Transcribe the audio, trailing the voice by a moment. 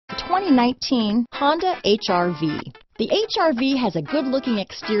2019 Honda HR-V. The HR-V has a good-looking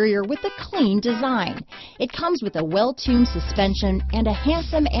exterior with a clean design. It comes with a well-tuned suspension and a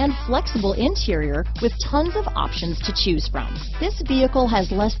handsome and flexible interior with tons of options to choose from. This vehicle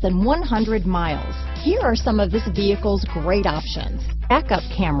has less than 100 miles. Here are some of this vehicle's great options: backup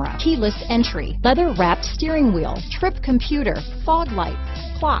camera, keyless entry, leather-wrapped steering wheel, trip computer, fog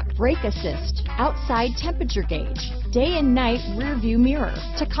lights, clock, brake assist, outside temperature gauge, day and night rear view mirror,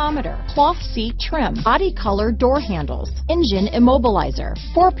 tachometer, cloth seat trim, body color door handles, engine immobilizer,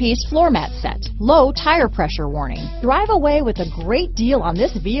 4-piece floor mat set, low tire pressure warning. Drive away with a great deal on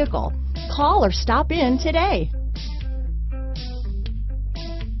this vehicle. Call or stop in today.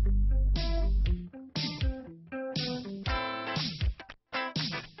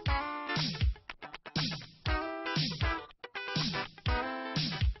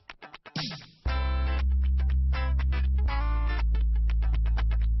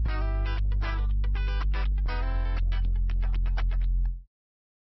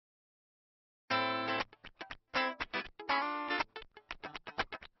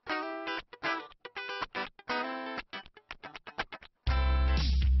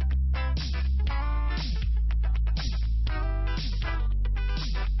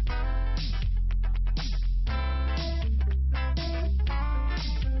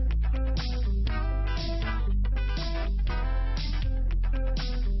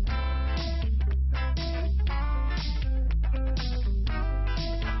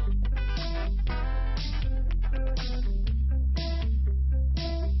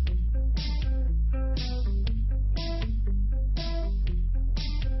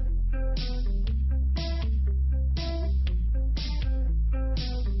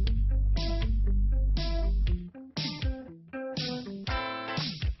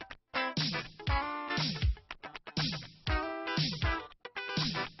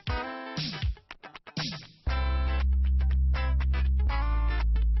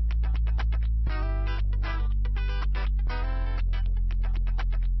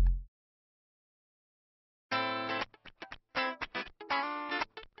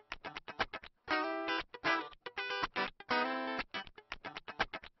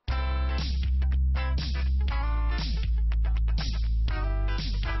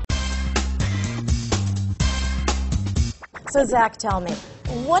 So Zach, tell me,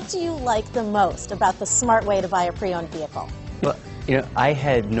 what do you like the most about the smart way to buy a pre-owned vehicle? Well, I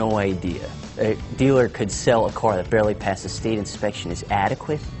had no idea a dealer could sell a car that barely passed the state inspection is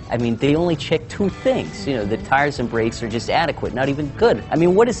adequate. I mean, they only check 2 things. The tires and brakes are just adequate, not even good. I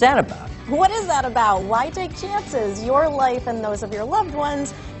mean, what is that about? What is that about? Why take chances? Your life and those of your loved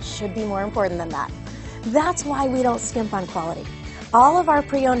ones should be more important than that. That's why we don't skimp on quality. All of our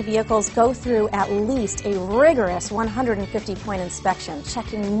pre-owned vehicles go through at least a rigorous 150-point inspection,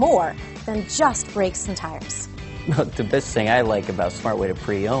 checking more than just brakes and tires. The best thing I like about Smart Way to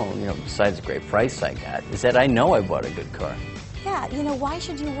Pre-Own, besides the great price I got, is that I know I bought a good car. Yeah, why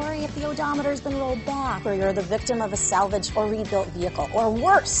should you worry if the odometer's been rolled back, or you're the victim of a salvaged or rebuilt vehicle, or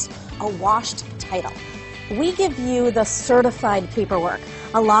worse, a washed title? We give you the certified paperwork,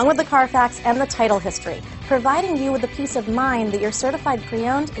 along with the Carfax and the title history, providing you with the peace of mind that your certified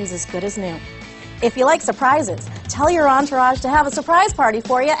pre-owned is as good as new. If you like surprises, tell your entourage to have a surprise party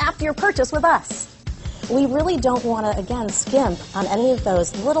for you after your purchase with us. We really don't want to, again, skimp on any of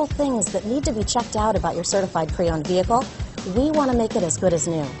those little things that need to be checked out about your certified pre-owned vehicle. We want to make it as good as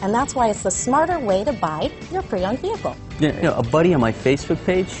new, and that's why it's the smarter way to buy your pre-owned vehicle. A buddy on my Facebook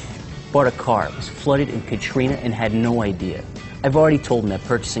page bought a car. It was flooded in Katrina and had no idea. I've already told him that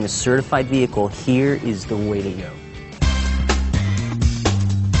purchasing a certified vehicle here is the way to go.